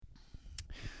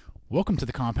Welcome to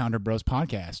the Compounder Bros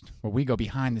podcast, where we go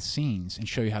behind the scenes and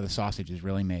show you how the sausage is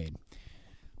really made.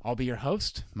 I'll be your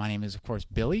host. My name is, of course,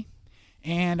 Billy,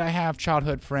 and I have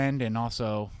childhood friend and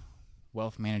also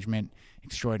wealth management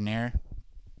extraordinaire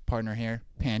partner here,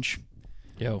 Pinch.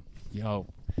 Yo.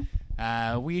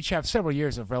 We each have several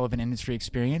years of relevant industry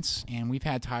experience, and we've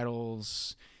had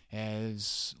titles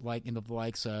as in the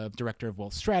likes of Director of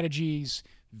Wealth Strategies,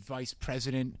 Vice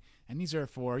President, and these are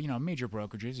for, major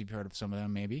brokerages. You've heard of some of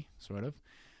them, maybe, sort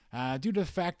of. Due to the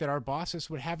fact that our bosses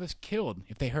would have us killed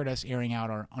if they heard us airing out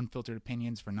our unfiltered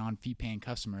opinions for non-fee-paying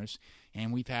customers,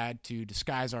 and we've had to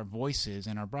disguise our voices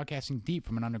and are broadcasting deep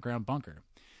from an underground bunker.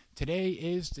 Today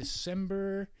is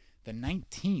December the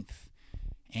 19th,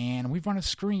 and we've run a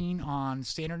screen on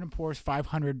Standard & Poor's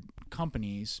 500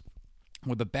 companies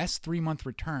with the best 3-month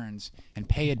returns and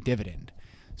pay a dividend.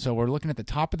 So we're looking at the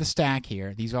top of the stack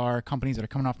here. These are companies that are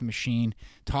coming off the machine,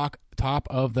 top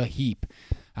of the heap.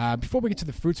 Before we get to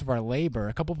the fruits of our labor,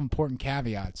 a couple of important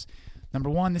caveats. Number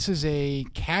one, this is a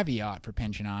caveat for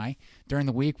Pinch and I. During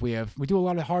the week, we do a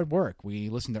lot of hard work. We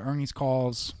listen to earnings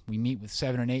calls. We meet with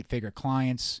 7- and 8-figure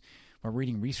clients. We're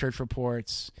reading research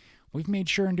reports. We've made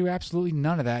sure and do absolutely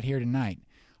none of that here tonight.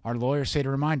 Our lawyers say to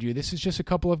remind you, this is just a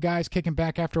couple of guys kicking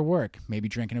back after work, maybe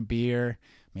drinking a beer,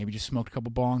 maybe just smoked a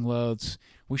couple bong loads.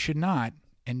 We should not,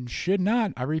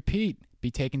 I repeat,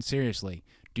 be taken seriously.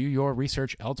 Do your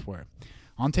research elsewhere.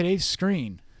 On today's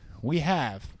screen, we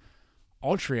have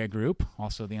Altria Group,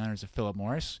 also the owners of Philip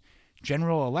Morris,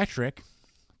 General Electric,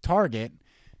 Target,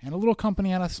 and a little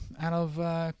company out of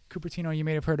Cupertino you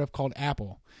may have heard of called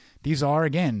Apple. These are,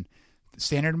 again,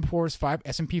 Standard & Poor's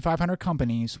S&P 500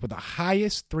 companies with the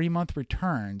highest 3-month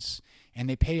returns, and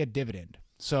they pay a dividend.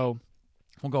 So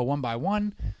we'll go one by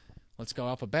one. Let's go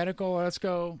alphabetical. Let's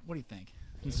go. What do you think?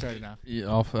 You started off. Yeah,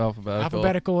 alphabetical.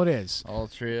 Alphabetical it is.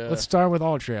 Altria. Let's start with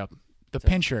Altria. The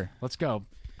pincher. Let's go.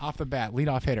 Off the bat. Lead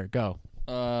off hitter. Go.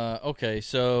 Okay,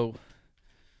 so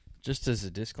just as a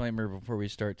disclaimer before we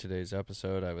start today's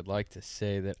episode, I would like to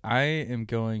say that I am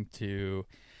going to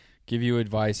give you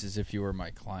advice as if you were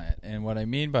my client. And what I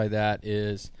mean by that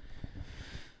is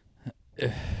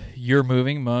you're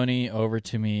moving money over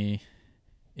to me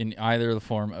in either the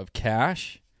form of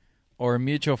cash or a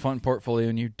mutual fund portfolio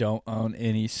and you don't own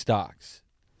any stocks.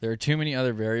 There are too many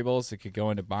other variables that could go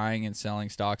into buying and selling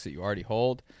stocks that you already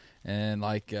hold. And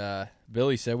like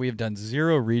Billy said, we have done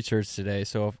zero research today.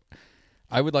 So if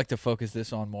I would like to focus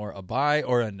this on more a buy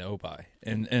or a no buy.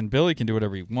 And Billy can do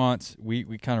whatever he wants.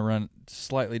 We kind of run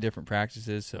slightly different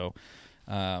practices. So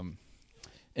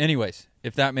anyways,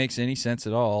 if that makes any sense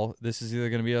at all, this is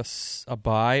either going to be a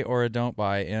buy or a don't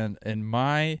buy. And in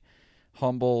my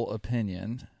humble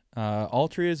opinion,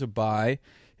 Altria is a buy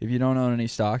if you don't own any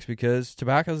stocks because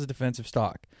tobacco is a defensive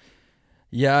stock.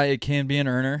 Yeah, it can be an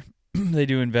earner. They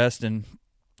do invest in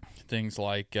things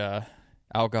like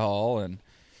alcohol and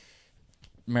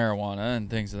marijuana and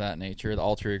things of that nature. The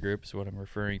Altria Group is what I'm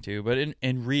referring to. But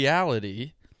in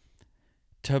reality,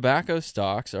 tobacco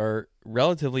stocks are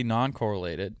relatively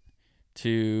non-correlated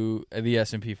to the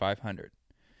S&P 500.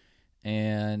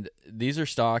 And these are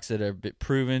stocks that have been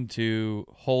proven to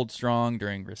hold strong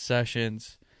during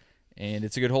recessions, and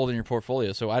it's a good hold in your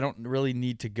portfolio. So I don't really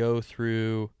need to go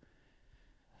through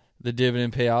the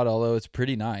dividend payout, although it's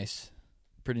pretty nice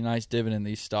dividend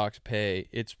these stocks pay.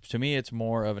 To me, it's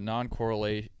more of a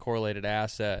non-correlated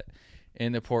asset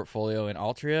in the portfolio. And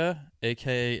Altria,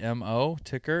 aka MO,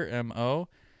 ticker MO,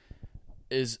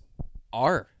 is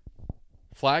our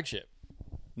flagship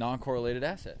non-correlated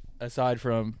asset, aside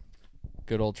from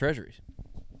good old treasuries.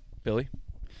 Billy?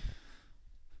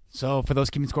 So for those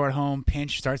keeping score at home,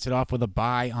 Pinch starts it off with a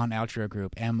buy on Altria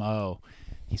Group, MO.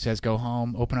 He says go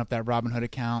home, open up that Robinhood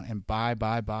account, and buy,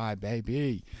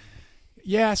 baby.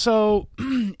 Yeah, so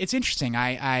it's interesting.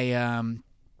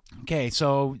 Okay,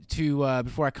 so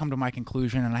before I come to my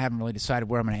conclusion, and I haven't really decided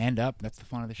where I'm going to end up. That's the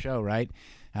fun of the show, right?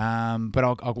 But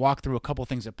I'll walk through a couple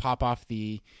things that pop off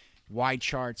the Y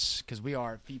charts, because we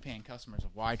are fee-paying customers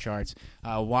of Y charts.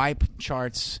 Y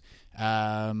charts,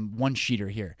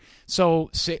 one-sheeter here. So,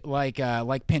 like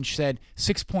Pinch said,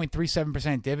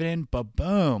 6.37% dividend, but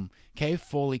boom. Okay,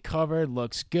 fully covered,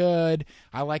 looks good.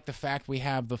 I like the fact we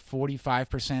have the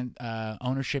 45%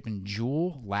 ownership in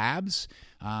Juul Labs.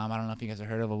 I don't know if you guys have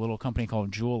heard of a little company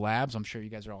called Juul Labs. I'm sure you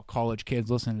guys are all college kids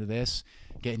listening to this,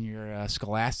 getting your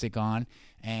Scholastic on.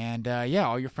 And,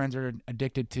 all your friends are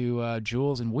addicted to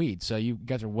Juuls and weed. So you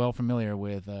guys are well familiar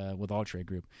with Altria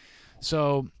Group.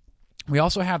 So We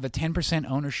also have the 10%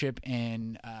 ownership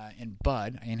in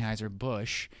Bud,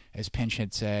 Anheuser-Busch, as Pinch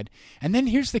had said. And then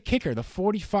here's the kicker, the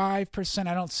 45%,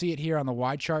 I don't see it here on the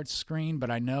wide chart screen,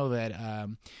 but I know that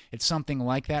it's something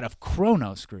like that, of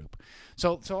Kronos Group.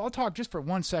 So I'll talk just for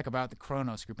 1 sec about the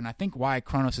Kronos Group, and I think why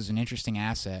Kronos is an interesting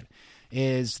asset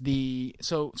is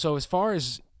so as far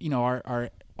as, you know,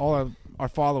 all our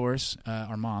followers,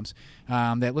 our moms,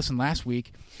 that listened last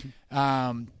week,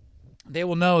 they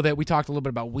will know that we talked a little bit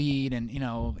about weed, and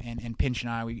and Pinch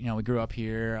and I, we grew up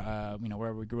here,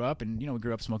 wherever we grew up, and we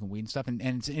grew up smoking weed and stuff, and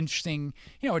it's interesting,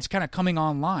 it's kind of coming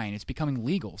online, it's becoming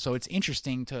legal, so it's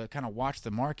interesting to kind of watch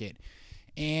the market.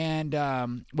 And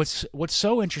what's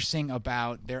so interesting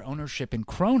about their ownership in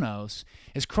Kronos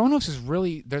is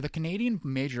they're the Canadian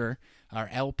major, or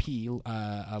LP,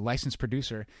 a licensed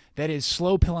producer, that is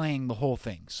slow playing the whole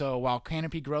thing. So while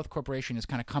Canopy Growth Corporation has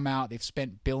kind of come out, they've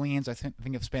spent billions. I think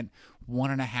they've spent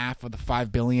 $1.5 of the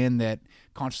 $5 billion that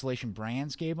Constellation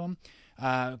Brands gave them.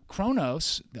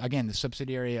 Kronos, again, the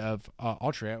subsidiary of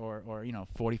Altria, or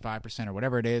 45% or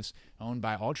whatever it is, owned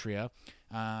by Altria,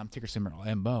 ticker symbol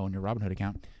MBO in your Robinhood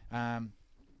account,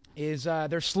 is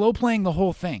they're slow playing the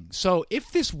whole thing. So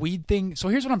if this weed thing, so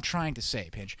here's what I'm trying to say,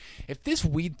 Pinch. If this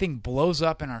weed thing blows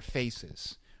up in our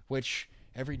faces, which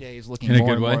every day is looking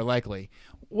more and more likely,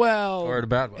 well, or in a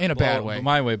bad way. In a bad way.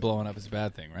 My way, blowing up is a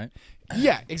bad thing, right?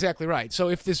 Yeah, exactly right. So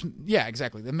if this,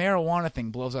 exactly, the marijuana thing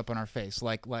blows up in our face,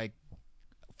 like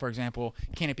for example,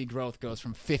 Canopy Growth goes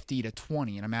from 50 to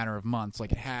 20 in a matter of months,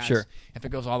 like it has. Sure. If it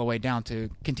goes all the way down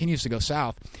continues to go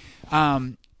south.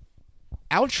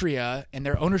 Altria and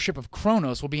their ownership of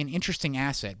Kronos will be an interesting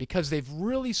asset because they've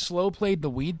really slow played the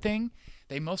weed thing.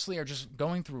 They mostly are just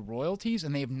going through royalties,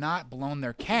 and they have not blown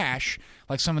their cash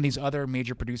like some of these other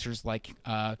major producers like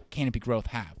Canopy Growth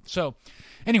have. So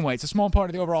anyway, it's a small part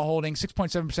of the overall holding,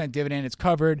 6.7% dividend. It's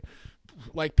covered.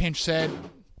 Like Pinch said,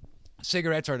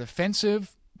 cigarettes are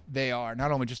defensive. They are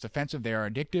not only just defensive, they are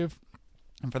addictive.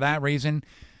 And for that reason,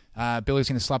 Billy's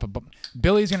going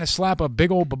to slap a big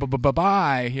old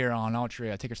buy here on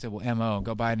Altria. Ticker symbol MO.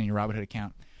 Go buy it in your Robinhood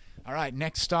account. All right,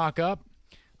 next stock up.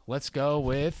 Let's go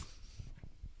with.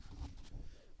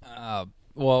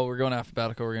 Well, we're going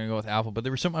alphabetical. We're going to go with Apple, but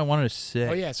there was something I wanted to say.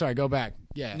 Oh yeah, sorry. Go back.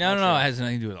 Yeah. No. It has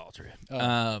nothing to do with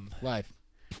Altria. Life.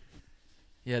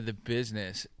 Yeah, the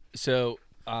business. So.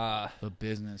 The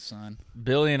business, son.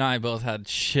 Billy and I both had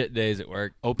shit days at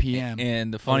work. OPM.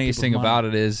 And the funniest thing about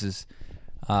it is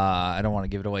I don't want to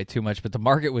give it away too much, but the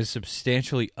market was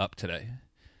substantially up today.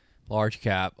 Large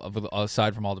cap,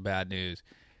 aside from all the bad news.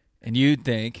 And you'd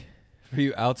think, for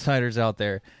you outsiders out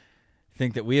there,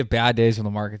 think that we have bad days when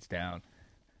the market's down,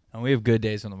 and we have good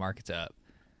days when the market's up.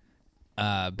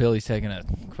 Billy's taking a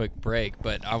quick break,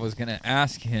 but I was going to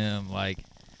ask him,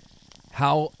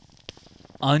 how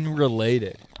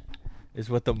unrelated is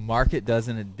what the market does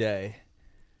in a day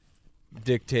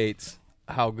dictates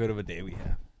how good of a day we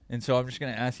have. And so I'm just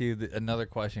going to ask you another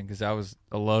question, because that was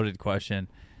a loaded question.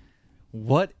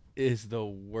 What is the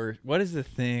worst? What is the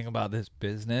thing about this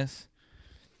business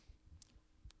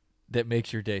that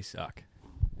makes your day suck?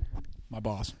 My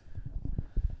boss.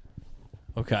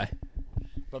 Okay.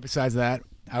 But besides that,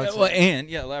 I would say,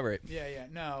 elaborate.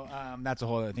 No, that's a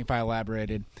whole other thing. If I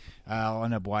elaborated, I'll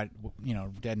end up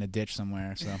dead in a ditch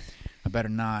somewhere. So I better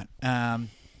not.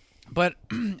 But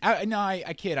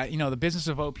I kid. The business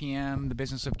of OPM, the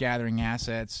business of gathering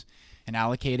assets and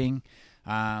allocating.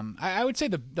 I would say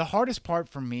the hardest part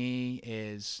for me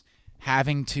is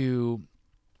having to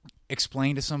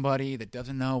explain to somebody that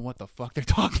doesn't know what the fuck they're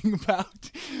talking about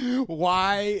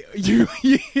why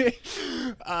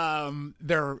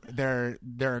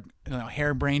their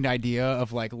harebrained idea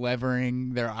of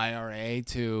levering their IRA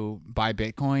to buy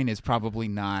Bitcoin is probably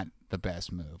not the best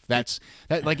move.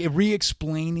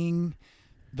 Re-explaining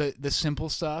the simple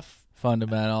stuff,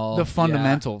 the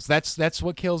fundamentals. Yeah. That's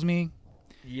what kills me.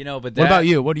 But what about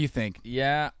you? What do you think?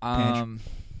 Yeah.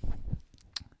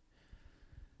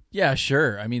 Yeah,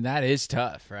 sure. I mean, that is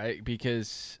tough, right?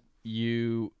 Because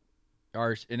you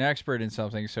are an expert in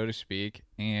something, so to speak,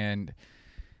 and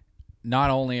not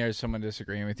only is someone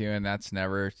disagreeing with you, and that's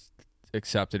never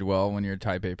accepted well when you're a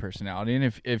type A personality,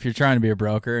 and if you're trying to be a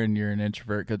broker and you're an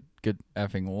introvert, good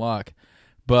effing luck.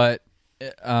 But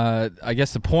I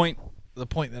guess the point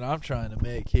that I'm trying to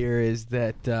make here is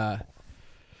that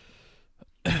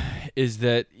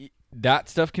that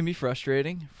stuff can be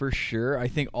frustrating for sure. I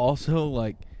think also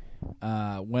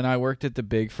when I worked at the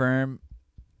big firm,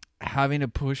 having to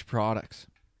push products.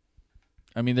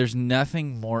 I mean, there's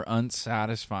nothing more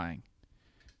unsatisfying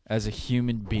as a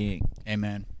human being.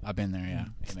 Amen. I've been there, yeah.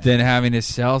 Amen. Than having to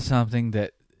sell something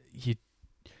that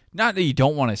not that you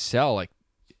don't want to sell.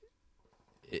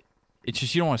 it's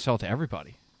just you don't want to sell it to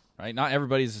everybody, right? Not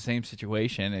everybody's the same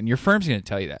situation, and your firm's going to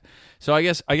tell you that. So I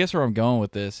guess where I'm going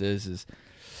with this is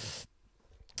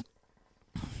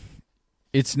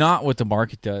it's not what the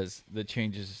market does that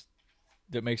changes,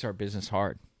 that makes our business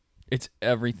hard. It's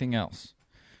everything else.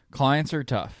 Clients are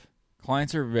tough.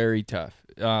 Clients are very tough.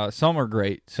 Some are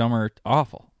great. Some are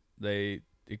awful. They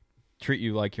treat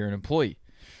you like you're an employee.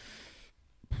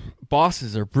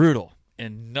 Bosses are brutal,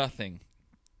 and nothing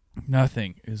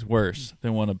is worse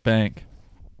than when a bank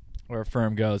or a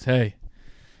firm goes, hey,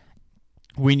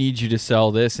 we need you to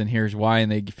sell this, and here's why,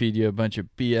 and they feed you a bunch of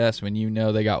BS when you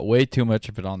know they got way too much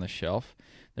of it on the shelf.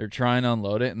 They're trying to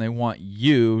unload it, and they want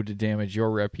you to damage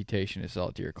your reputation to sell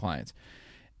it to your clients.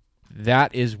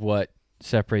 That is what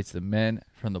separates the men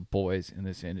from the boys in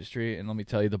this industry, and let me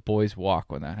tell you, the boys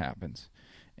walk when that happens.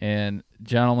 And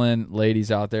gentlemen,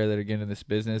 ladies out there that are getting in this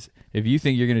business, if you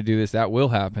think you're going to do this, that will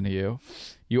happen to you.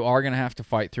 You are going to have to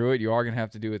fight through it. You are going to have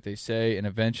to do what they say, and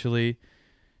eventually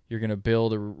you're going to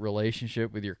build a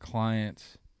relationship with your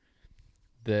clients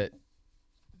that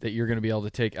you're going to be able to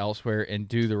take elsewhere and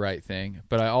do the right thing.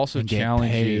 But I also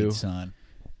challenge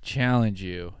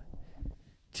you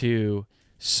to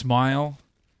smile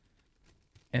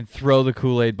and throw the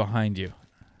Kool-Aid behind you.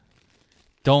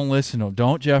 Don't listen to them.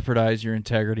 Don't jeopardize your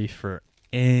integrity for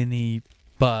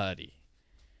anybody.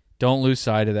 Don't lose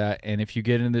sight of that. And if you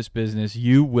get into this business,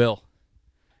 you will.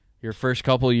 Your first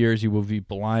couple of years, you will be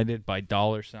blinded by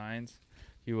dollar signs.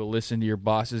 You will listen to your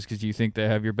bosses because you think they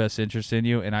have your best interest in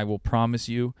you. And I will promise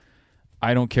you,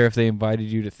 I don't care if they invited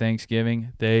you to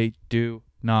Thanksgiving. They do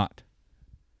not.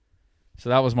 So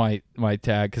that was my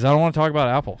tag, because I don't want to talk about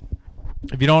Apple.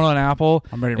 If you don't own Apple,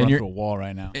 I'm ready to run through a wall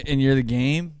right now. And you're the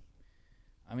game.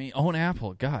 I mean, own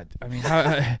Apple. God. I mean,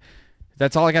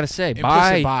 that's all I got to say.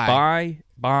 Buy.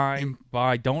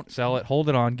 Don't sell it. Hold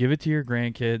it on. Give it to your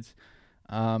grandkids.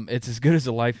 It's as good as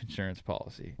a life insurance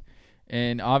policy.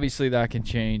 And obviously that can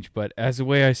change, but as the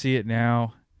way I see it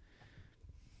now,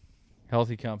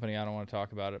 healthy company, I don't want to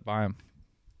talk about it. Buy them.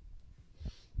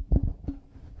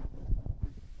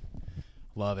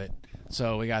 Love it.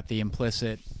 So we got the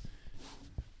implicit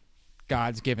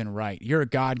God's given right. Your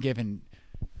God-given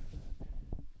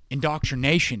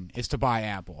indoctrination is to buy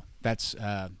Apple. That's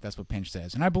what Pinch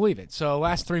says, and I believe it. So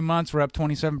last 3 months, we're up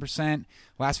 27%.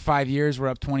 Last 5 years, we're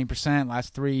up 20%.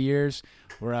 Last 3 years,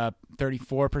 we're up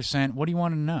 34%. What do you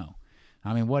want to know?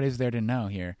 I mean, what is there to know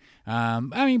here?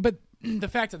 But the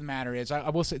fact of the matter is, I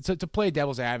will say, to play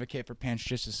devil's advocate for Pinch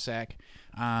just a sec,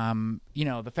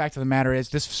 the fact of the matter is,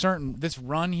 this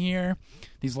run here,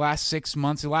 these last 6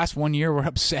 months, the last 1 year, we're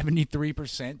up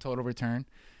 73% total return.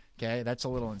 Okay, that's a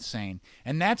little insane,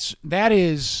 and that's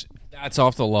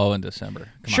off the low in December.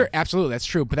 Sure, absolutely, that's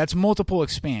true, but that's multiple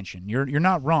expansion. You're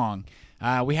not wrong.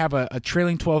 We have a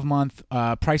trailing 12-month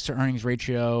price to earnings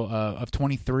ratio of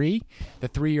 23. The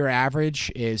 3-year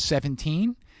average is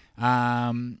 17,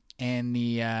 and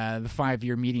the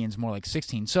 5-year median is more like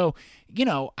 16. So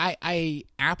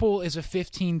Apple is a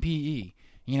 15 PE.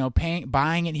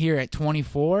 Buying it here at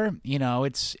 24,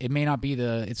 it's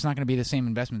not going to be the same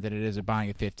investment that it is at buying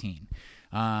at 15.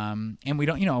 And we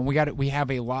don't, we have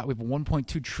a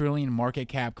 1.2 trillion market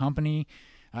cap company.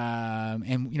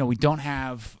 And we don't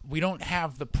have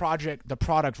the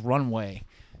product runway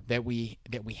that we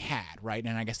had, right?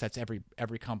 And I guess that's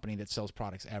every company that sells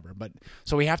products ever. But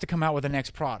so we have to come out with the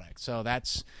next product. So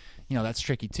that's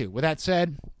tricky too. With that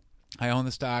said, I own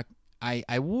the stock.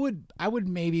 I would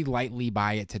maybe lightly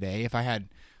buy it today if I had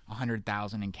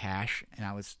 $100,000 in cash and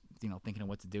I was thinking of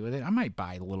what to do with it. I might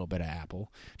buy a little bit of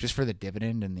Apple just for the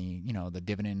dividend and the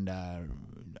dividend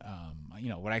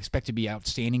what I expect to be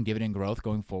outstanding dividend growth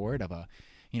going forward of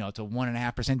it's a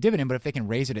 1.5% dividend, but if they can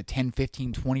raise it at 10,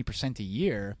 15, 20% a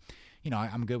year,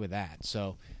 I'm good with that.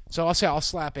 So I'll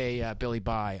slap a Billy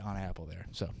buy on Apple there.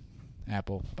 So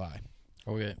Apple buy.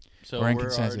 Okay. So we're in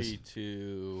consensus. Already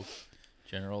to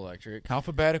General Electric.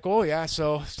 Alphabetical, yeah.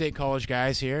 So State College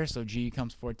guys here. So GE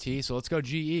comes before T. So let's go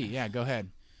GE. Yeah, go ahead.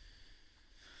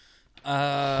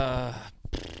 I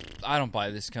don't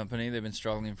buy this company. They've been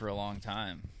struggling for a long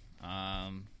time.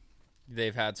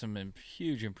 They've had some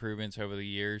huge improvements over the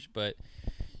years, but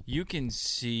you can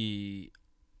see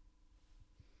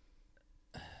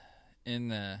in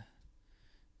the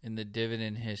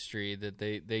dividend history that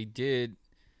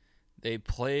they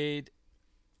played.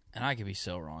 And I could be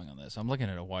so wrong on this. I'm looking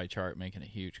at a Y chart making a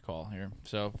huge call here.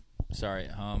 So, sorry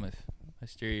at home if I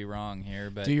steer you wrong here.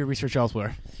 But do your research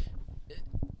elsewhere.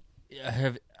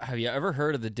 Have you ever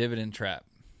heard of the dividend trap?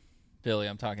 Billy,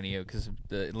 I'm talking to you because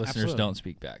the listeners Absolutely. Don't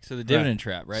speak back. So the dividend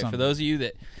trap, right? For those of you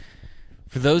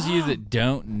that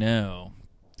don't know,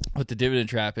 what the dividend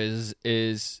trap is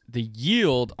the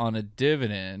yield on a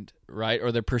dividend, right,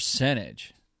 or the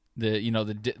percentage,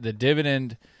 the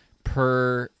dividend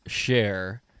per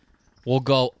share will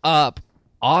go up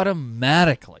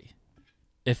automatically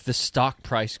if the stock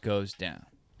price goes down.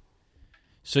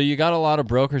 So you got a lot of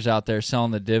brokers out there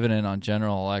selling the dividend on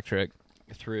General Electric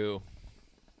through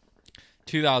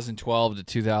 2012 to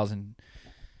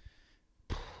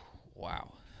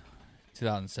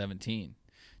 2017.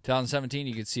 2017,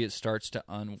 you could see it starts to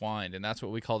unwind, and that's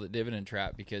what we call the dividend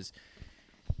trap, because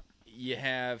you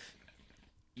have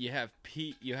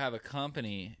a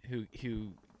company who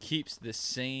keeps the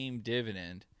same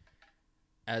dividend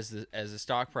as the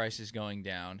stock price is going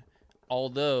down,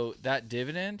 although that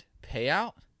dividend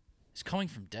payout is coming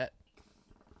from debt.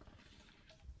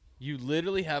 You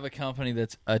literally have a company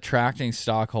that's attracting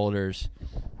stockholders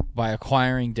by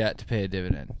acquiring debt to pay a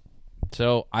dividend.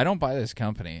 So I don't buy this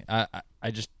company. I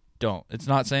just don't. It's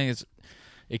not saying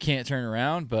it can't turn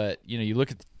around, but you look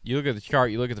at the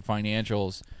chart, you look at the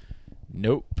financials.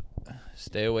 Nope.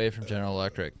 Stay away from General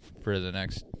Electric for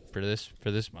this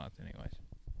month, anyways.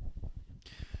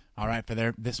 All right, for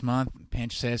this month,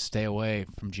 Pinch says stay away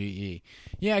from GE.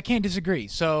 Yeah, I can't disagree.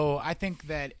 So I think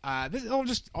that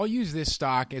I'll use this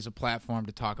stock as a platform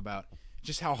to talk about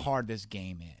just how hard this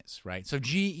game is, right? So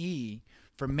GE,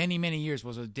 for many, many years,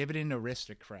 was a dividend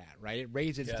aristocrat, right? It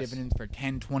raised its dividends for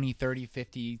 10, 20, 30,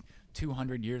 50,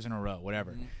 200 years in a row,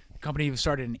 whatever. Mm-hmm. The company was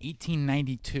started in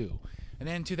 1892. And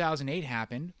then 2008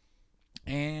 happened,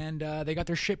 and they got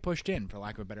their shit pushed in, for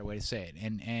lack of a better way to say it.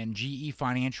 And GE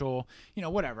Financial,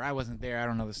 whatever. I wasn't there. I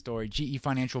don't know the story. GE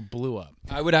Financial blew up.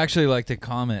 I would actually like to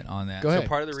comment on that. Go ahead. So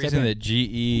part of the reason that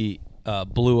GE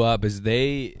blew up is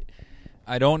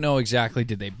I don't know exactly,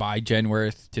 did they buy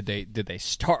Genworth? Did they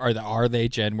start, or are they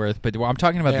Genworth? But I'm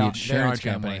talking about the insurance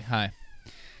company. Hi.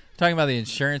 I'm talking about the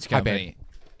insurance company.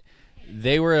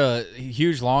 They were a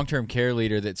huge long-term care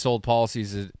leader that sold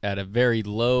policies at a very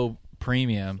low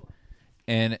premium,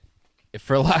 and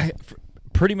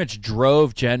pretty much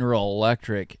drove General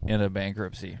Electric into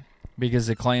bankruptcy because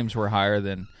the claims were higher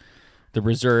than the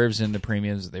reserves and the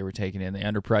premiums that they were taking in. They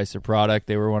underpriced their product.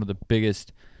 They were one of the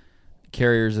biggest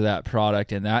carriers of that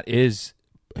product, and that is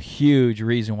a huge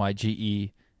reason why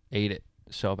GE ate it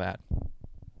so bad.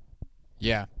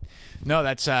 Yeah. No,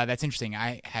 that's interesting.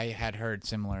 I had heard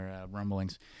similar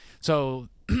rumblings. So,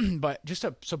 but just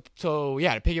to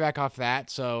piggyback off that.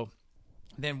 So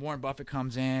then Warren Buffett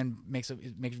comes in, makes a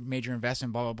major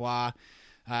investment, blah blah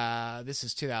blah. This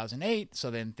is 2008.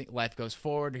 So then life goes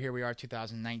forward. Here we are,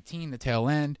 2019, the tail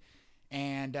end.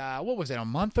 And what was it, a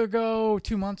month ago,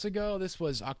 2 months ago? This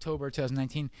was October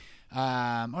 2019.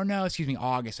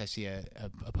 August. I see a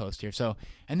post here. So,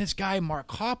 and this guy,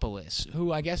 Markopoulos,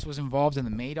 who I guess was involved in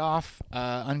the Madoff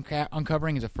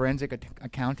uncovering as a forensic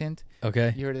accountant.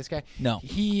 Okay. You heard of this guy? No.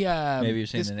 He maybe you're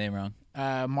saying the name wrong.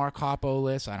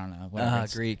 Markopoulos, I don't know.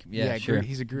 Greek. Yeah, sure. Greek.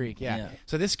 He's a Greek, yeah.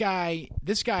 So this guy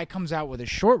comes out with a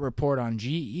short report on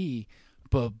GE,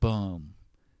 but boom,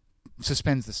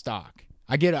 suspends the stock.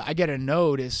 I get a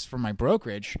notice from my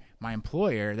brokerage, my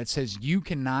employer, that says you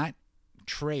cannot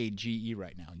trade GE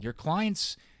right now. Your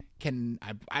clients can,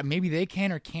 maybe they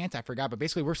can or can't, I forgot, but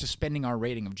basically we're suspending our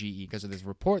rating of GE because of this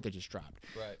report that just dropped.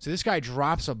 Right. So this guy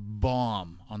drops a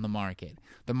bomb on the market.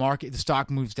 The stock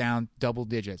moves down double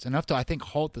digits, enough to, I think,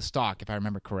 halt the stock, if I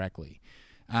remember correctly.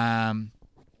 Long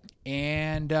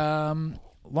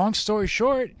story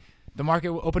short, the market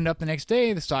opened up the next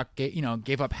day. The stock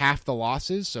gave up half the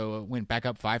losses, so it went back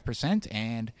up 5%.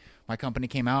 And my company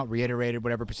came out, reiterated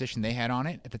whatever position they had on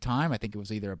it at the time. I think it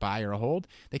was either a buy or a hold.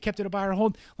 They kept it a buy or a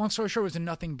hold. Long story short, it was a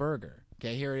nothing burger.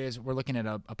 Okay, here it is. We're looking at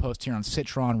a post here on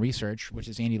Citron Research, which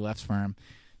is Andy Left's firm.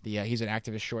 He's an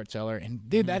activist short seller, and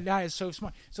dude, that guy is so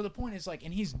smart. So the point is, like,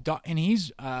 and he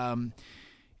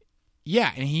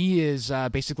is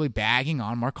basically bagging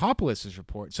on Markopoulos'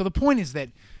 report. So the point is that,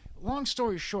 long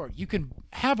story short, you can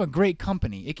have a great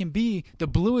company. It can be the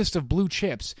bluest of blue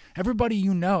chips. Everybody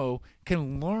you know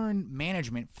can learn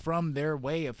management from their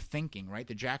way of thinking, right?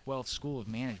 The Jack Welch School of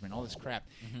Management, all this crap.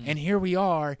 Mm-hmm. And here we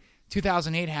are,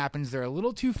 2008 happens. They're a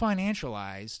little too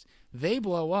financialized. They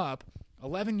blow up.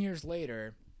 11 years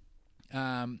later,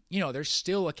 there's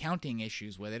still accounting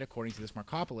issues with it, according to this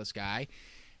Markopoulos guy.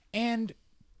 And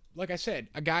like I said,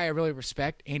 a guy I really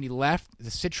respect, Andy Left, the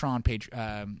Citron page,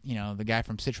 the guy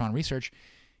from Citron Research,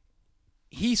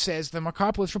 he says the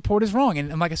Markopoulos report is wrong.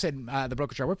 And like I said, the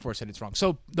brokerage I work for said it's wrong.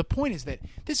 So the point is that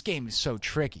this game is so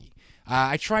tricky.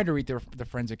 I tried to read the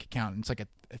forensic account. It's like a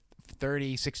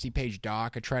 30, 60-page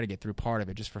doc. I try to get through part of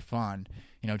it just for fun.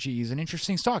 GE is an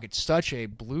interesting stock. It's such a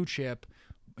blue chip,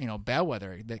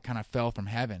 bellwether that kind of fell from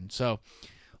heaven. So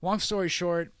long story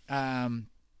short,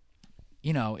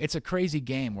 it's a crazy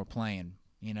game we're playing.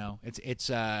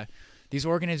 It's these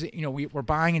organizations. We're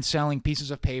buying and selling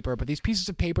pieces of paper, but these pieces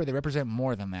of paper, they represent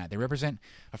more than that. They represent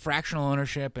a fractional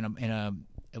ownership in a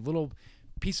little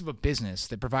piece of a business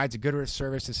that provides a good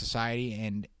service to society,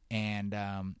 and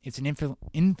it's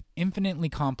an infinitely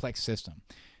complex system.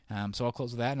 So I'll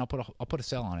close with that, and I'll put a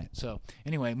sell on it. So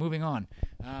anyway, moving on.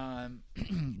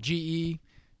 GE,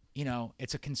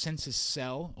 it's a consensus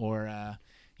sell, or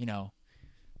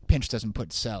Pinch doesn't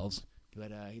put sells,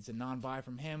 but it's a non-buy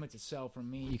from him. It's a sell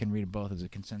from me. You can read it both as a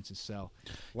consensus sell.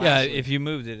 Lastly, if you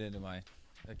moved it into my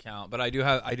account, but I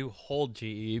do hold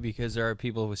GE because there are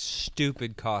people with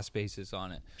stupid cost basis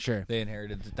on it. Sure, they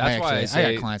inherited. That's why I say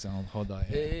I got clients on hold on.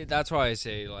 That's why I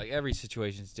say like every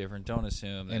situation is different. Don't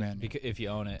assume that if you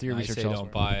own it. Do your research elsewhere.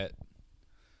 Don't buy it.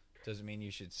 Doesn't mean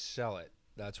you should sell it.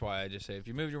 That's why I just say if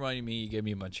you move your money to me, you give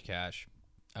me a bunch of cash.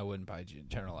 I wouldn't buy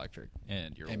General Electric,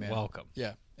 and you're welcome.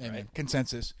 Yeah, amen. Right?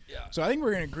 Consensus. Yeah. So I think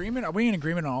we're in agreement. Are we in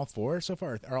agreement on all four so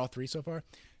far, or all three so far?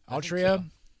 Altria,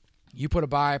 you put a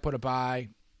buy. I put a buy.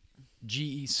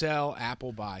 GE sell,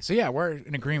 Apple buy. So yeah, we're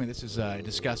in agreement. This is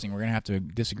disgusting. We're gonna have to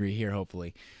disagree here,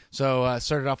 hopefully. So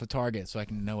start it off with Target, so I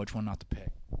can know which one not to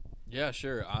pick. Yeah,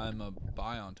 sure. I'm a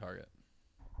buy on Target.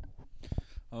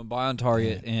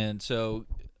 And so.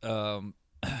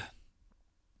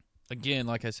 Again,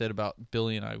 like I said about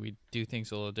Billy and I, we do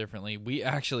things a little differently. We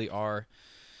actually are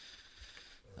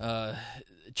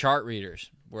chart readers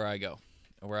where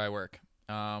I work.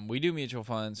 We do mutual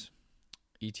funds,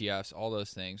 ETFs, all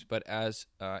those things. But as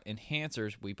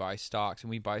enhancers, we buy stocks, and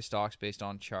we buy stocks based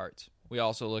on charts. We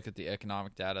also look at the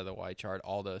economic data, the Y chart,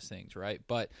 all those things, right?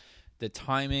 But the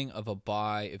timing of a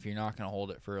buy, if you're not going to hold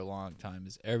it for a long time,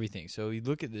 is everything. So you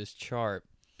look at this chart,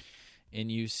 and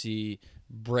you see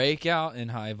breakout in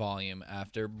high volume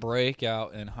after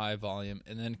breakout in high volume,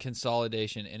 and then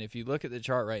consolidation. And if you look at the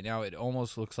chart right now, it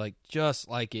almost looks like just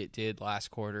like it did last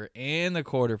quarter and the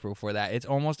quarter before that. It's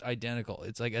almost identical.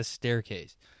 It's like a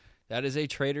staircase. That is a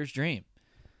trader's dream.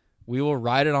 We will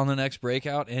ride it on the next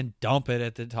breakout and dump it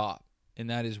at the top. And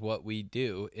that is what we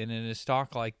do. And in a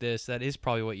stock like this, that is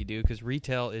probably what you do because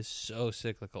retail is so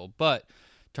cyclical. But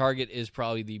Target is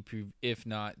probably if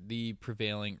not the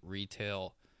prevailing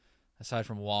retail, aside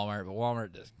from Walmart. But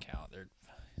Walmart doesn't count; they're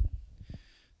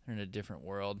in a different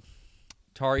world.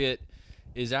 Target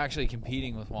is actually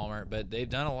competing with Walmart, but they've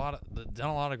done a lot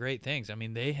of great things. I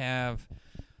mean, they have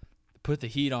put the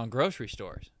heat on grocery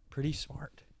stores. Pretty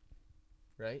smart,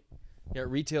 right? You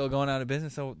got retail going out of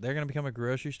business, so they're going to become a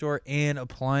grocery store and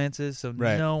appliances. So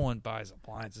no one buys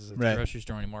appliances at the grocery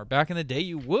store anymore. Back in the day,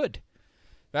 you would.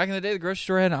 Back in the day, the grocery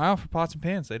store had an aisle for pots and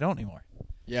pans. They don't anymore.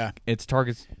 Yeah. It's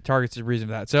Target's the reason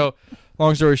for that. So,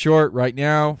 long story short, right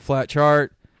now, flat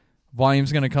chart.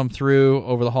 Volume's going to come through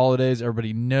over the holidays.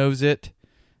 Everybody knows it.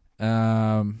 If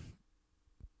not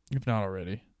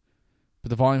already.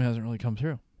 But the volume hasn't really come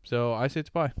through. So, I say it's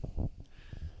buy.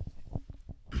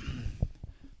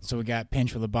 So, we got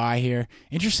Pinch with a buy here.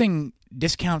 Interesting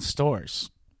discount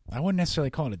stores. I wouldn't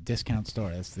necessarily call it a discount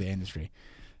store. That's the industry.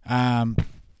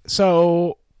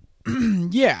 So,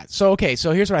 yeah. So, okay.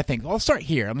 So, here's what I think. I'll start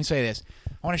here. Let me say this.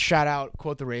 I want to shout out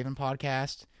Quote the Raven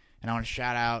podcast, and I want to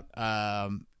shout out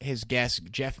his guest,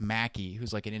 Jeff Mackey,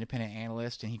 who's like an independent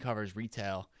analyst, and he covers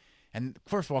retail. And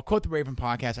first of all, Quote the Raven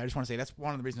podcast, I just want to say that's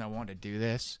one of the reasons I wanted to do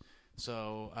this.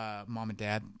 So, Mom and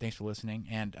Dad, thanks for listening.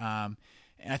 And I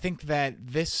think that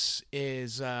this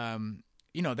is, that's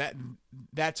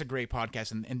a great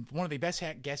podcast. And one of the best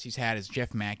guests he's had is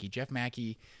Jeff Mackey. Jeff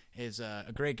Mackey is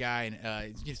a great guy,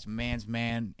 and he's just a man's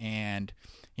man, and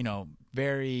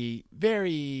very,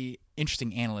 very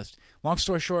interesting analyst. Long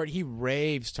story short, he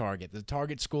raves Target, the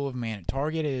Target School of Man.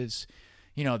 Target is,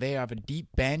 they have a deep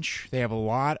bench. They have a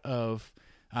lot of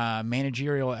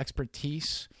managerial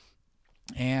expertise,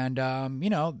 and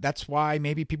that's why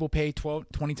maybe people pay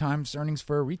 20 times earnings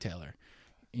for a retailer.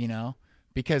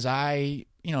 Because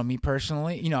me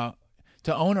personally,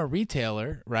 to own a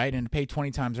retailer, right, and to pay 20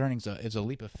 times earnings is a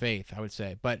leap of faith, I would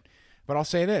say. But I'll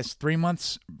say this: 3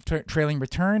 months trailing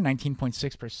return,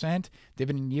 19.6%,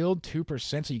 dividend yield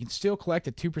 2%. So you can still collect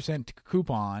a 2%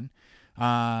 coupon.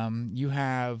 You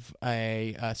have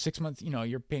a 6 months.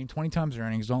 You're paying 20 times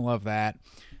earnings. Don't love that.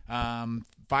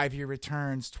 5-year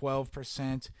returns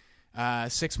 12%.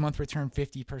 6-month return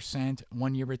 50%.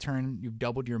 1-year return, you've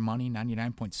doubled your money,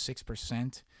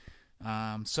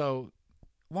 99.6%. So,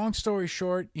 long story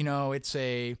short, it's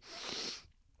an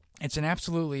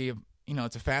absolutely,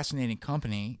 it's a fascinating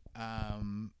company.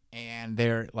 And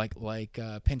they're like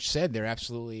Pinch said, they're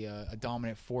absolutely a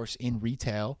dominant force in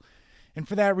retail. And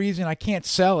for that reason, I can't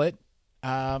sell it.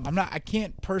 I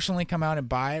can't personally come out and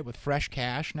buy it with fresh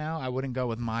cash now. I wouldn't go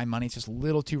with my money. It's just a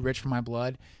little too rich for my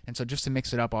blood. And so just to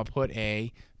mix it up, I'll put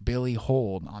a Billy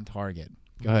Hold on target.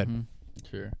 Go ahead.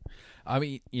 Sure. I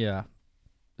mean, yeah.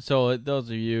 So those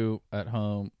of you at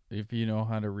home, if you know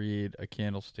how to read a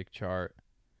candlestick chart,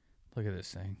 look at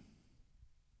this thing.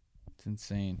 It's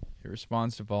insane. It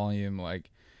responds to volume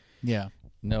like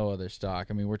no other stock.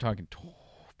 I mean, we're talking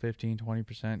 15,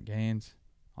 20% gains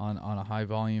on a high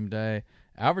volume day.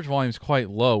 Average volume is quite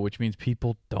low, which means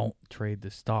people don't trade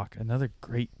the stock. Another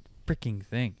great freaking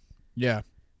thing. Yeah.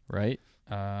 Right?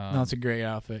 No, it's a great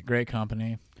outfit. Great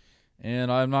company.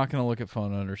 And I'm not going to look at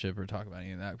phone ownership or talk about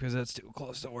any of that because that's too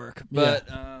close to work. But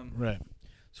right.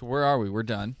 So where are we? We're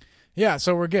done. Yeah,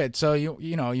 so we're good. So you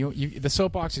the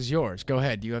soapbox is yours. Go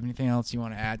ahead. Do you have anything else you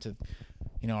want to add to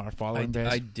our following base?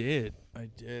 I did. I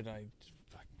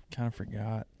kind of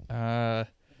forgot.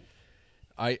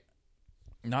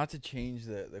 Not to change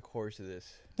the course of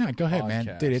this. No, go ahead,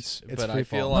 man. Dude, it's but free I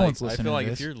feel fall. like no one's listening to if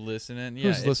this. you're listening,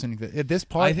 who's listening to this? This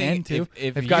part and too.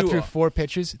 if they've got you through 4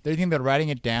 pitches. They think they're writing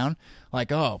it down.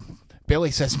 Like, oh, Billy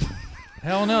says,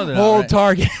 hell no, they're hold not,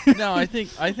 target. No, I think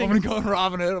I'm gonna go and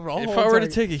robbing it over. If I were to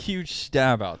take a huge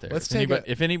stab out there,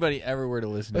 if anybody ever were to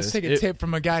listen let's to this, take a tip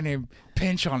from a guy named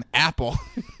Pinch on Apple.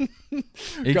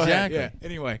 Exactly. Go ahead. Yeah.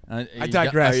 Anyway, I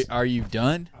digress. Are you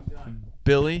done? I'm done.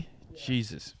 Billy?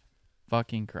 Jesus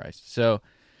fucking Christ. So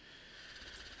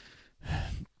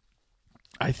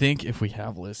I think if we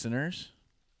have listeners,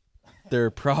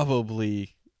 they're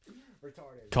probably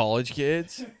college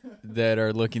kids that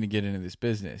are looking to get into this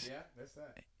business. Yeah, that's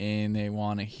that. And they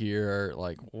want to hear,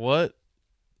 like, what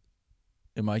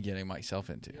am I getting myself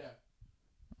into? Yeah.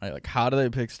 Right, like, how do they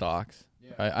pick stocks?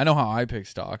 Yeah. Right? I know how I pick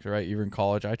stocks, right? Even in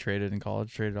college, I traded in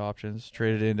college, traded options,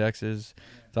 traded indexes,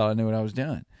 thought I knew what I was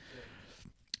doing.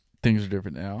 Things are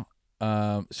different now.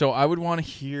 So I would want to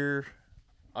hear,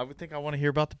 I would think I want to hear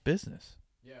about the business.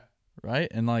 Yeah. Right?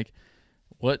 And, like,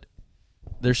 what...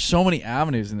 There's so many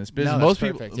avenues in this business. No, most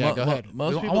perfect. people, Yeah, go ahead.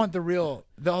 Most people, I want the real.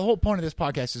 The whole point of this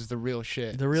podcast is the real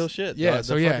shit. The real shit. Yeah. The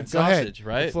So yeah, fucking go ahead. sausage,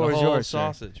 right? The floor is whole yours,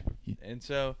 sausage. Sir. And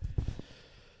so,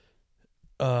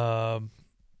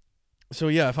 so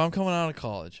yeah, if I'm coming out of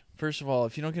college, first of all,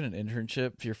 if you don't get an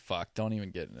internship, you're fucked. Don't even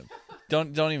get into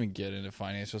don't even get into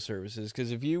financial services,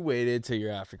 because if you waited till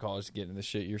you're after college to get into this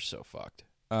shit, you're so fucked.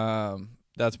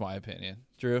 That's my opinion.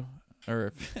 Drew,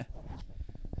 or.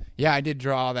 Yeah, I did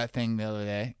draw that thing the other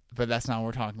day, but that's not what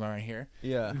we're talking about right here.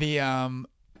 Yeah.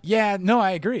 No,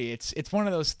 I agree. It's one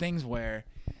of those things where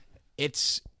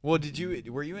it's. Well,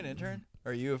 were you an intern?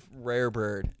 Or are you a rare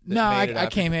bird? No, I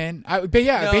came in. But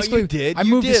yeah, no, basically you did. I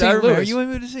moved to St. Louis. You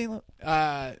moved to St.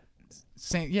 Louis.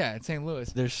 St.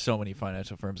 Louis. There's so many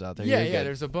financial firms out there. Yeah,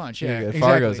 there's a bunch. Yeah, exactly.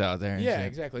 Fargo's out there. Yeah,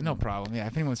 exactly. No problem. Yeah,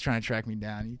 if anyone's trying to track me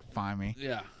down, you can find me.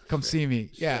 Yeah. Come see me.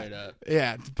 Yeah. Straight up.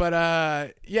 Yeah.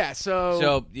 But yeah,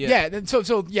 so yeah.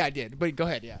 Yeah, I did. But go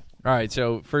ahead, yeah. All right,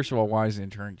 so first of all, why is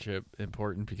internship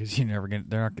important? Because they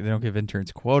don't give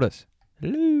interns quotas.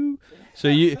 Hello. So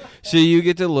you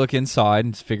get to look inside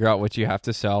and figure out what you have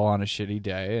to sell on a shitty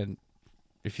day, and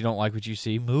if you don't like what you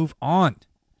see, move on.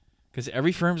 Because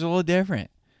every firm's a little different.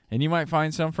 And you might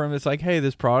find some firm that's like, hey,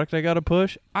 this product I got to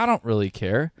push, I don't really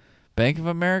care. Bank of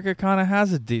America kind of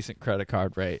has a decent credit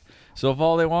card rate. So if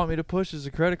all they want me to push is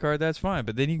a credit card, that's fine.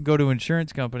 But then you can go to an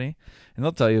insurance company, and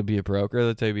they'll tell you to be a broker.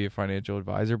 They'll tell you to be a financial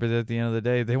advisor. But at the end of the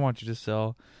day, they want you to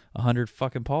sell 100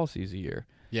 fucking policies a year.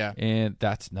 Yeah. And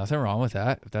that's nothing wrong with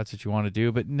that if that's what you want to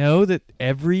do. But know that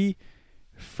every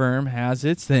firm has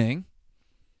its thing.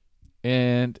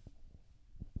 And,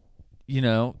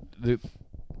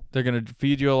 they're going to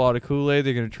feed you a lot of Kool-Aid.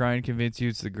 They're going to try and convince you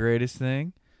it's the greatest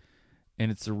thing. And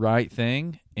it's the right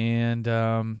thing. And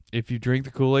if you drink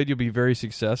the Kool-Aid, you'll be very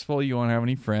successful. You won't have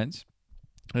any friends.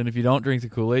 And if you don't drink the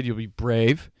Kool-Aid, you'll be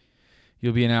brave.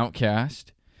 You'll be an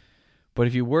outcast. But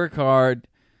if you work hard,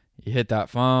 you hit that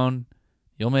phone,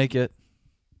 you'll make it.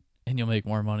 And you'll make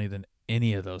more money than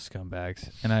any of those scumbags.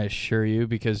 And I assure you,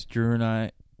 because Drew and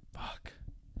I...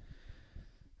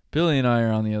 Billy and I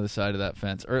are on the other side of that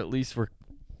fence. Or at least we're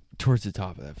towards the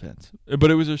top of that fence. But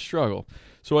it was a struggle.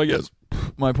 So I guess...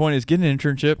 my point is, get an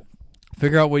internship,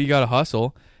 figure out what you got to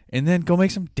hustle, and then go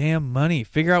make some damn money.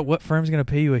 Figure out what firm's going to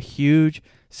pay you a huge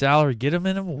salary. Get them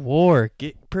in a war.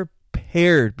 Get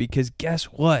prepared, because guess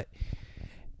what?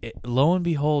 Lo and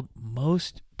behold,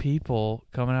 most people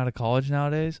coming out of college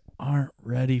nowadays aren't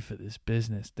ready for this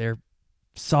business. They're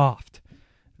soft.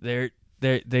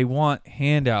 They want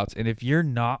handouts, and if you're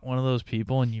not one of those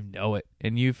people, and you know it,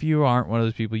 and if you aren't one of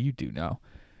those people, you do know,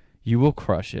 you will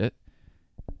crush it.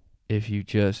 If you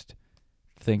just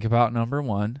think about number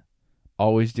one,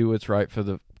 Always do what's right for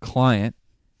the client.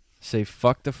 Say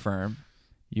fuck the firm.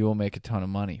 You will make a ton of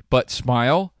money. But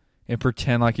smile and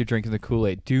pretend like you're drinking the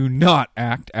Kool-Aid. Do not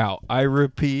act out. I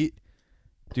repeat,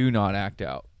 do not act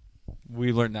out.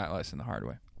 We learned that lesson the hard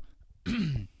way.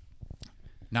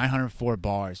 904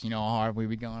 bars. You know how hard we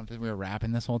be going? We were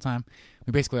rapping this whole time.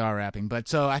 We basically are rapping. But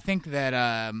so I think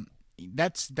that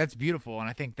that's beautiful, and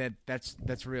I think that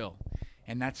that's real,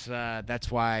 and that's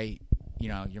why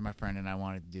you're my friend, and I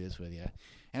wanted to do this with you,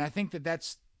 and I think that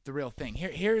that's the real thing.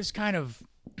 Here's kind of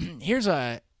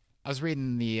I was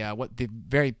reading the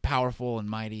very powerful and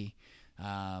mighty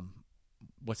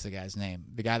what's the guy's name?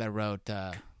 The guy that wrote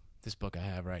this book I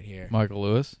have right here. Michael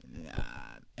Lewis.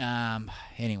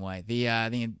 Anyway,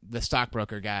 the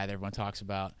stockbroker guy that everyone talks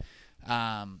about.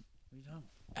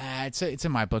 It's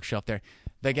in my bookshelf there.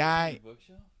 The guy,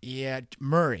 yeah,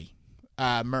 Murray.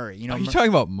 Murray. Are you talking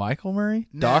about Michael Murray?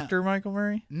 No. Dr. Michael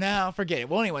Murray? No, forget it.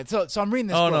 Well, anyway, so I'm reading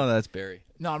this book. Oh, no, that's Barry.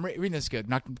 No, I'm reading this good,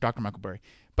 not Dr. Michael Burry.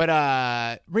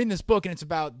 But reading this book, and it's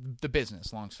about the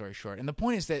business, long story short. And the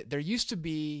point is that there used to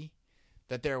be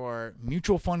that there were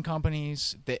mutual fund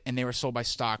companies, and they were sold by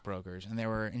stockbrokers. And there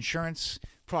were insurance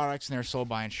products, and they were sold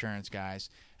by insurance guys.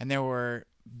 And there were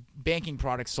banking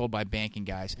products sold by banking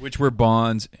guys, which were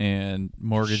bonds and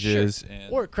mortgages,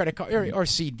 and or credit card or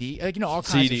CD, all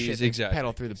kinds CDs, of shit that exactly.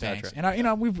 pedal through the banks. Right.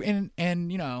 And we've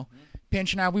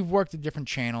Pinch and I, we've worked at different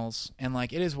channels, and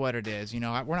it is what it is. We're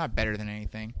not better than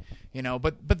anything,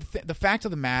 But the fact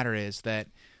of the matter is that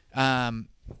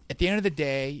at the end of the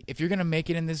day, if you're gonna make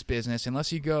it in this business,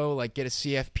 unless you go get a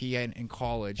CFP in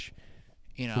college.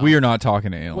 We are not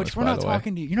talking to analysts. Which we're not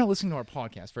talking to you. You're not listening to our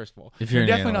podcast, first of all. If you're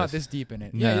definitely analyst. not this deep in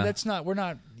it. Nah. Yeah, that's not. We're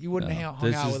not. You wouldn't hung out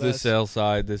with us. This is the sales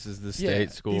side. This is the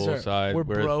state school side. We're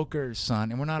brokers, son,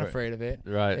 and we're not afraid of it.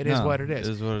 Right. It is what it is.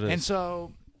 It is what it is. And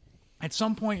so, at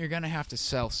some point, you're going to have to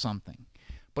sell something.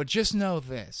 But just know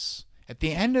this: at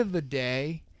the end of the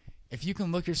day, if you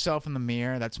can look yourself in the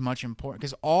mirror, that's much important.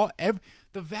 Because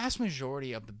the vast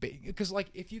majority of because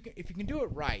if you can do it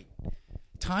right.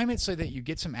 Time it so that you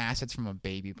get some assets from a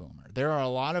baby boomer. There are a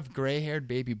lot of gray-haired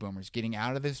baby boomers getting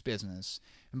out of this business,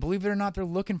 and believe it or not, they're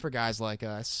looking for guys like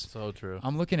us. So true.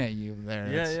 I'm looking at you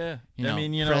there.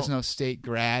 Yeah. Fresno State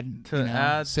grad.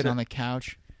 Sit on the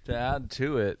couch. To add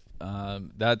to it,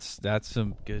 that's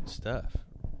some good stuff.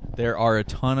 There are a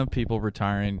ton of people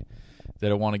retiring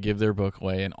that want to give their book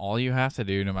away, and all you have to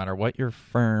do, no matter what your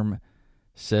firm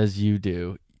says you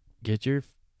do, get your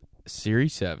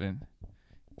Series 7.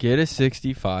 Get a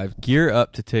 65, gear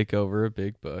up to take over a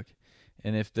big book,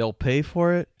 and if they'll pay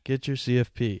for it, get your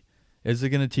CFP. Is it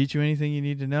going to teach you anything you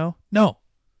need to know? No,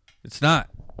 it's not.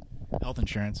 Health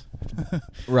insurance.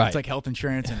 Right. It's like health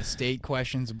insurance and estate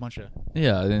questions, a bunch of...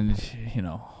 Yeah, and,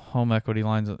 home equity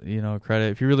lines, credit.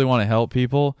 If you really want to help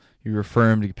people, you refer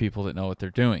them to people that know what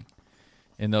they're doing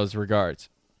in those regards.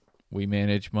 We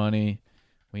manage money.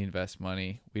 We invest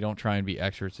money. We don't try and be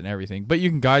experts in everything, but you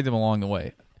can guide them along the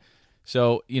way.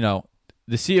 So, the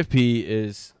CFP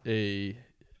is a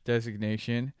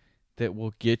designation that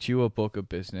will get you a book of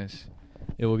business.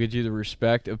 It will get you the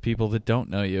respect of people that don't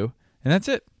know you. And that's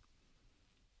it.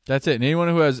 That's it. And anyone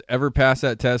who has ever passed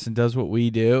that test and does what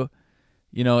we do,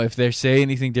 if they say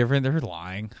anything different, they're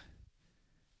lying.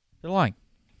 They're lying.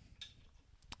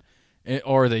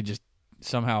 Or they just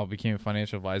somehow became a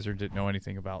financial advisor, didn't know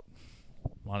anything about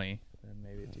money. And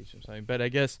maybe it teaches them something. But I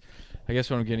guess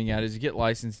what I'm getting at is you get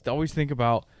licensed. Always think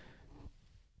about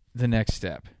the next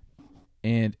step.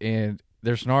 And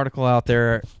there's an article out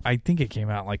there. I think it came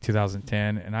out in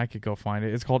 2010, and I could go find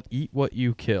it. It's called Eat What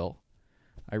You Kill.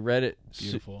 I read it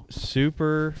Beautiful.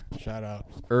 Super shout out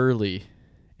early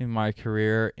in my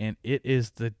career, and it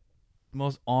is the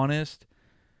most honest,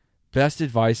 best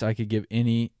advice I could give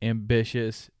any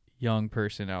ambitious young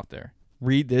person out there.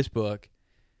 Read this book.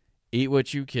 Eat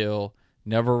what you kill.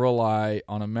 Never rely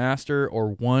on a master or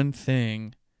one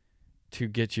thing to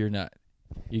get your nut.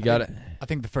 You got it. I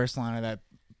think the first line of that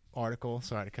article,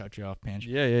 sorry to cut you off, Pinch.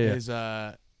 Yeah. Is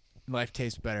life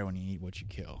tastes better when you eat what you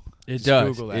kill. It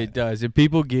does. It does. If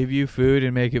people give you food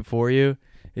and make it for you,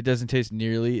 it doesn't taste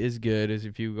nearly as good as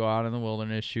if you go out in the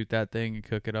wilderness, shoot that thing, and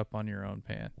cook it up on your own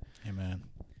pan. Amen.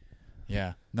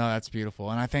 Yeah. No, that's beautiful.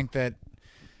 And I think that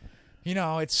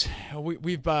it's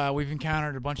we've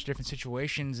encountered a bunch of different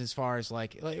situations as far as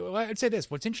I'd say this.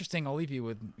 What's interesting, I'll leave you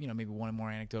with maybe one more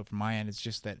anecdote from my end. It's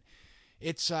just that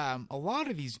it's a lot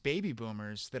of these baby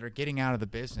boomers that are getting out of the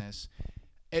business.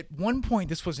 At one point,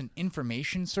 this was an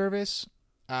information service.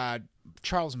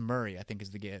 Charles Murray, I think,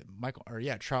 is the guy.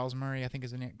 Charles Murray, I think,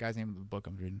 is the guy's name of the book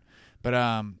I'm reading.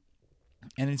 But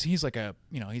he's like a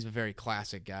he's a very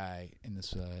classic guy in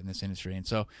this industry, and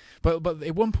so but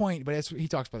at one point, but he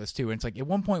talks about this too, and it's like at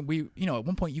one point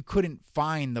you couldn't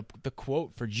find the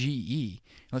quote for GE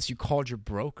unless you called your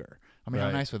broker. I mean,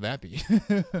 how nice would that be?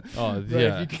 Oh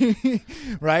yeah,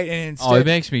 right. And instead, it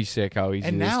makes me sick how easy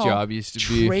this job used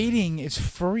to be. Trading is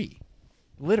free,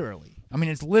 literally. I mean,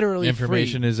 it's literally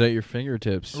information free. Is at your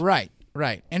fingertips. Right,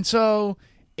 and so.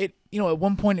 At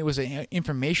one point it was an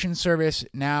information service.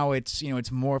 Now it's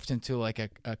morphed into like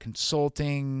a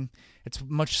consulting. It's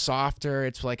much softer.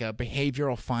 It's like a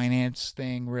behavioral finance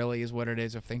thing. Really, is what it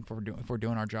is. I think if we're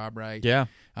doing our job right. Yeah.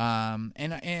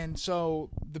 And so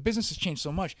the business has changed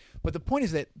so much. But the point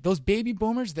is that those baby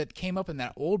boomers that came up in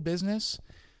that old business,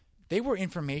 they were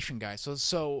information guys.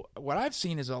 So what I've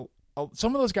seen is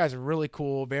some of those guys are really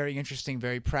cool, very interesting,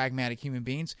 very pragmatic human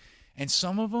beings. And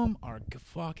some of them are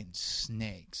fucking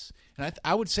snakes. And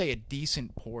I would say a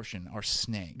decent portion are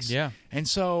snakes. Yeah. And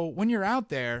so when you're out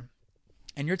there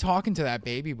and you're talking to that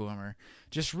baby boomer,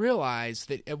 just realize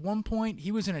that at one point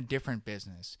he was in a different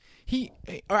business. He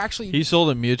sold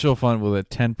a mutual fund with a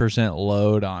 10%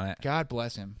 load on it. God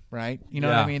bless him, right? You know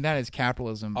what I mean? That is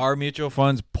capitalism. Our mutual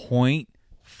fund's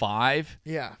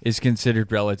 0.5 is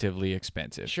considered relatively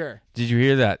expensive. Sure. Did you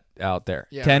hear that out there?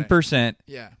 Yeah, 10%,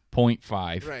 right.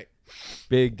 0.5. Right.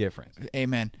 Big difference.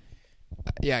 Amen.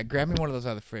 Yeah, grab me one of those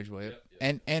out of the fridge, will you?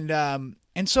 Yep.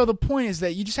 And so the point is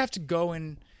that you just have to go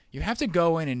in. You have to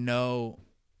go in and know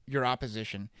your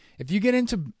opposition. If you get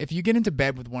into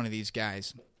bed with one of these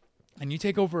guys, and you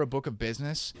take over a book of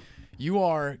business, you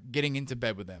are getting into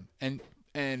bed with them,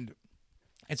 and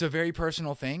it's a very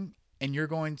personal thing. And you're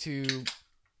going to. Can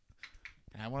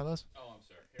I have one of those? Oh, I'm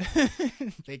sorry.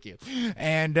 Thank you.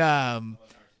 And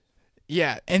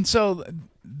yeah, and so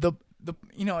the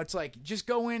it's like just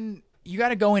go in. You got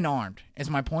to go in armed. Is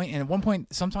my point. And at one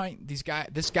point, sometimes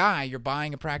this guy you're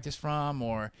buying a practice from,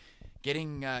 or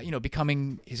getting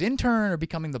becoming his intern, or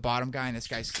becoming the bottom guy in this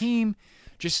guy's team.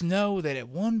 Just know that at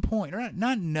one point, or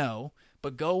not know,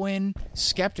 but go in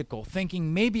skeptical,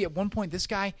 thinking maybe at one point this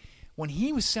guy, when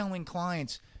he was selling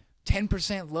clients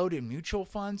 10% loaded mutual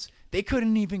funds, they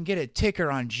couldn't even get a ticker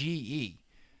on GE,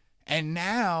 and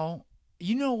now.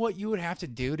 You know what you would have to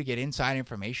do to get inside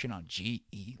information on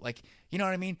GE? Like, you know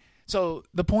what I mean? So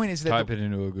the point is that... Type it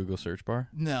into a Google search bar?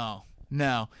 No.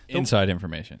 Inside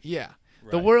information. Yeah. Right.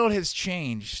 The world has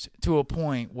changed to a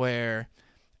point where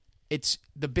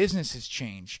the business has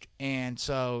changed. And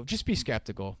so just be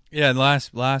skeptical. Yeah, and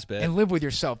last bit. And live with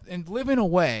yourself. And live in a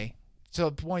way.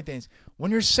 So the point is, when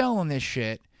you're selling this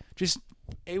shit, just,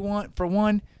 for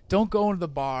one, don't go into the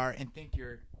bar and think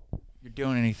you're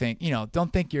doing anything,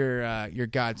 don't think you're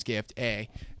God's gift. A,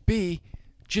 B,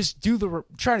 just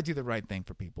try to do the right thing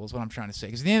for people is what I'm trying to say.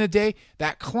 Because at the end of the day,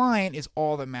 that client is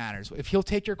all that matters. If he'll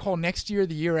take your call next year,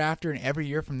 the year after, and every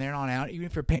year from there on out, even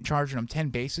if you're charging him 10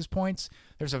 basis points,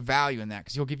 there's a value in that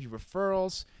because he'll give you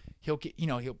referrals. He'll get,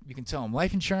 you can sell him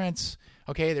life insurance.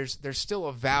 Okay, there's still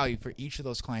a value for each of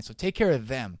those clients. So take care of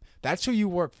them. That's who you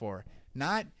work for,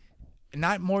 not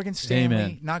Morgan Stanley,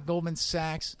 Amen. Not Goldman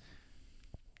Sachs.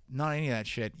 Not any of that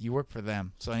shit. You work for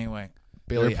them. So anyway,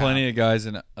 Billy. There are plenty of guys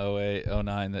in 08,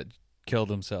 09 that killed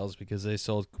themselves because they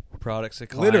sold products to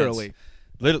clients. Literally.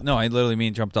 No, I literally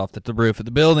mean jumped off the roof of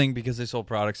the building because they sold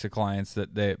products to clients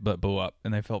that blew up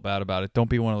and they felt bad about it. Don't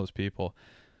be one of those people.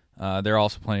 There are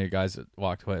also plenty of guys that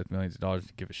walked away with millions of dollars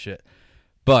and give a shit.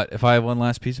 But if I have one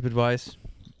last piece of advice,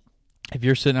 if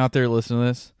you're sitting out there listening to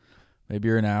this, maybe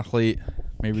you're an athlete,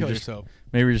 maybe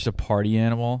you're just a party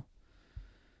animal.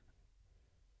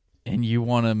 And you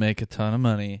want to make a ton of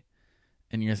money,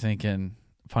 and you're thinking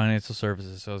financial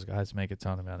services, those guys make a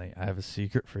ton of money. I have a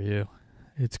secret for you.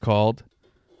 It's called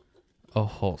a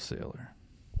wholesaler.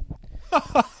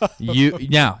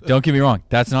 Now, don't get me wrong.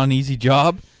 That's not an easy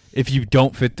job if you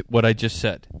don't fit what I just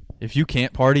said. If you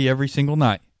can't party every single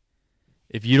night,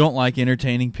 if you don't like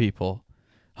entertaining people,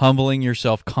 humbling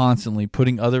yourself constantly,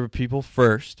 putting other people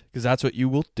first, because that's what you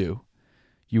will do.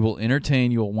 You will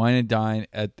entertain, you will wine and dine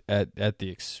at the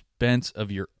expense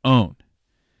of your own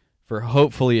for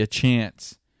hopefully a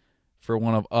chance for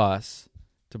one of us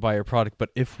to buy your product. But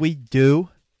if we do,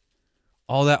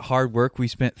 all that hard work we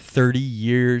spent 30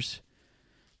 years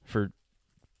for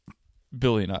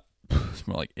Billy and I, it's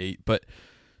more like 8, but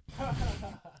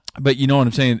you know what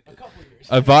I'm saying? A couple years.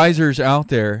 Advisors out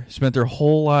there spent their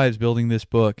whole lives building this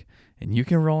book, and you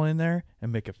can roll in there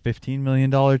and make a $15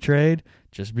 million trade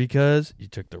just because you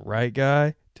took the right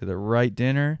guy to the right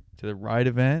dinner, to the right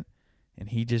event, and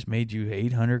he just made you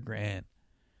 $800,000.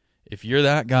 If you're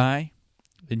that guy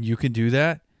and you can do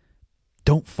that,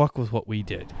 don't fuck with what we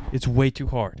did. It's way too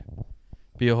hard.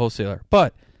 Be a wholesaler.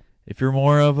 But If you're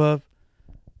more of a,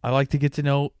 I like to get to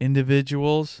know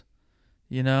individuals,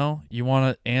 you know, you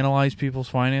want to analyze people's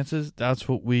finances, that's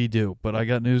what we do. But I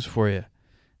got news for you.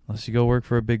 Unless you go work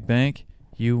for a big bank,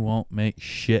 you won't make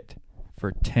shit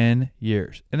for 10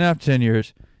 years. And after 10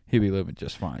 years, he'll be living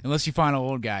just fine. Unless you find an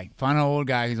old guy. Find an old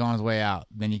guy who's on his way out.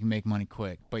 Then you can make money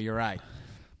quick. But you're right.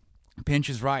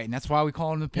 Pinch is right, and that's why we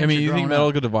call him the pincher. I mean, you think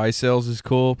medical up. device sales is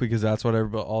cool because that's what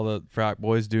all the frat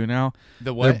boys do now?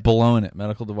 The what? They're blowing it,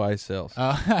 medical device sales.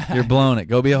 You're blowing it.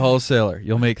 Go be a wholesaler.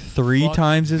 You'll make three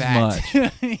times as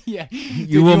much. Yeah.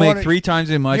 You will make 3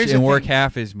 times as much and work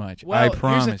half as much. Well, I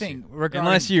promise. Here's the thing.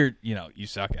 Unless you're, you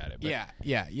suck at it. But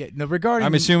Yeah. No, regarding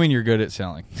I'm assuming you're good at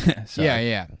selling.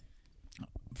 Yeah.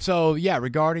 So,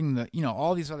 regarding the,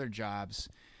 all these other jobs,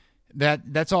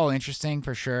 that's all interesting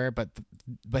for sure, but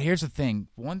here's the thing.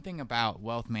 One thing about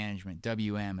wealth management,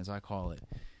 WM as I call it,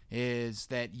 is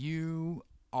that you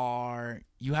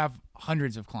have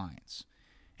hundreds of clients.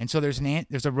 And so there's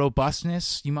a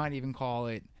robustness, you might even call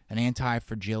it an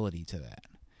anti-fragility to that.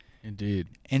 Indeed.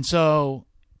 And so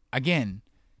again,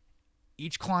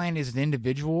 each client is an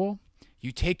individual.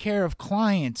 You take care of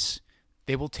clients,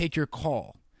 they will take your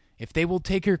call. If they will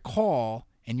take your call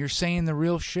and you're saying the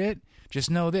real shit, just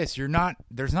know this,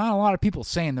 there's not a lot of people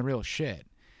saying the real shit.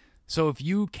 So if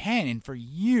you can, and for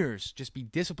years, just be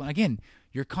disciplined. Again,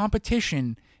 your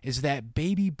competition is that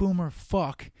baby boomer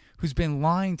fuck who's been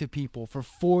lying to people for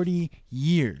 40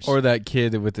 years. Or that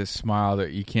kid with this smile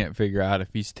that you can't figure out if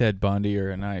he's Ted Bundy or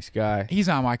a nice guy. He's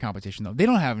not my competition, though. They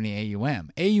don't have any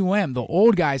AUM. AUM, the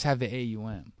old guys have the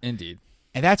AUM. Indeed.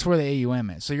 And that's where the AUM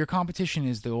is. So your competition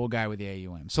is the old guy with the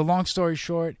AUM. So long story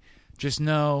short, just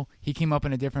know he came up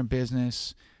in a different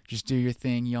business. Just do your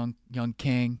thing, young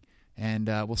king, and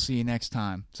we'll see you next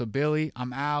time. So, Billy,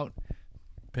 I'm out.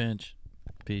 Pinch.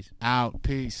 Peace. Out.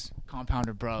 Peace.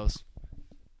 Compounder Bros.